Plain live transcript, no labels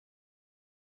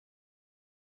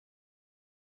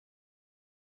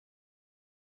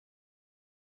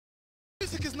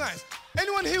is nice.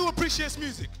 Anyone here who appreciates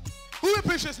music? Who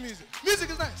appreciates music? Music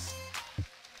is nice.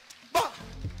 But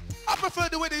I prefer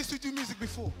the way they used to do music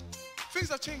before. Things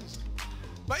have changed.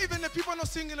 But even if people are not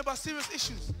singing about serious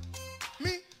issues,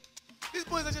 me, these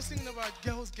boys are just singing about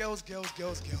girls, girls, girls,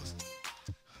 girls, girls.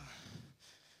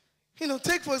 You know,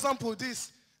 take for example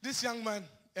this young man,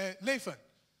 Nathan.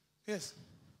 Yes.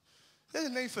 There's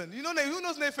Nathan. You know, who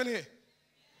knows Nathan here?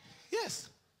 Yes.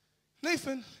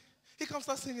 Nathan, he comes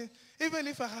start singing. Even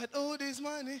if I had all this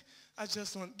money, I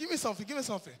just want, give me something, give me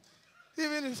something.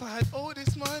 Even if I had all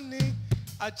this money,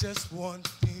 I just want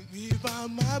me by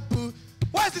my boo.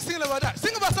 Why is he singing about that?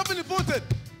 Sing about something important.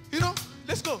 You know,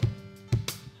 let's go.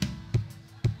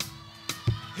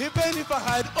 Even if I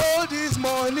had all this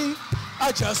money,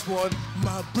 I just want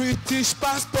my British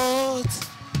passport.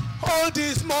 All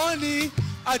this money,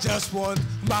 I just want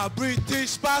my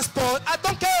British passport. I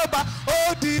don't care about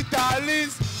all the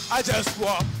darlings. I just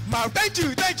want my, thank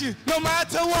you, no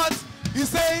matter what you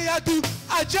say I do,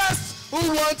 I just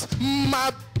want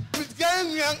my,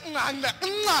 hey,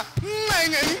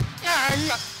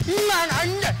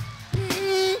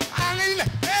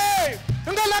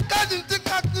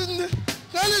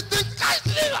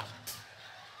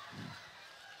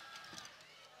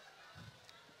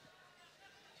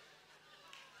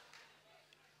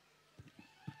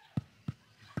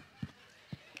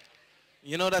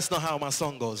 You know that's not how my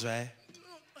song goes, right?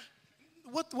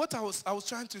 What I was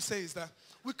trying to say is that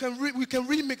we can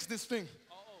remix this thing.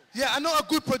 Yeah, I know a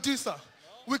good producer.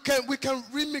 We can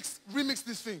remix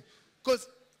this thing, cause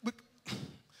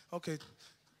okay,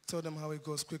 tell them how it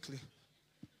goes quickly.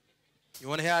 You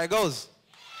want to hear how it goes?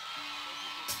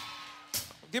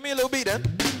 Give me a little beat then.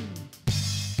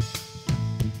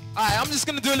 All right, I'm just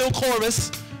gonna do a little chorus.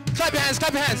 Clap your hands,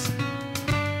 clap your hands.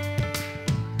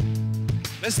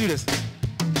 Let's do this.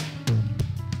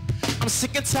 I'm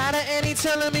sick and tired of any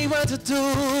telling me what to do.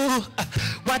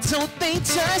 Why don't they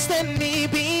just let me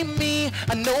be me?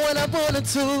 I know what I wanna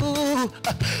do,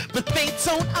 but they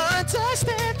don't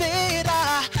understand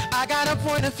that I got a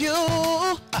point of view.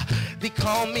 They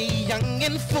call me young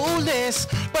and foolish,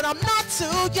 but I'm not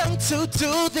too young to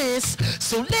do this.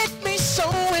 So let me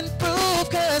show and prove,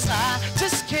 cause I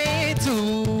just can't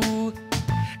do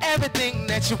everything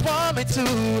that you want me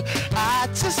to. I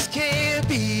just can't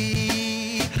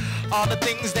be all the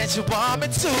things that you want me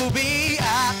to be.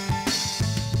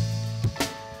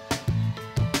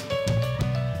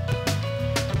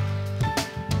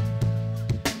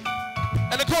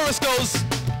 And the chorus goes,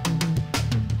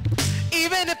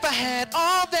 even if I had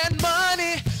all that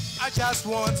money, I just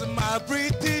want my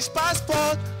British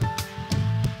passport.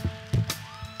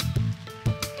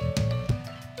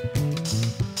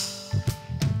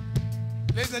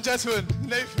 Ladies and gentlemen,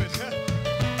 Nathan.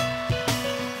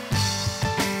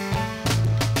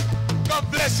 God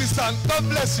bless you, son. God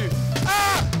bless you.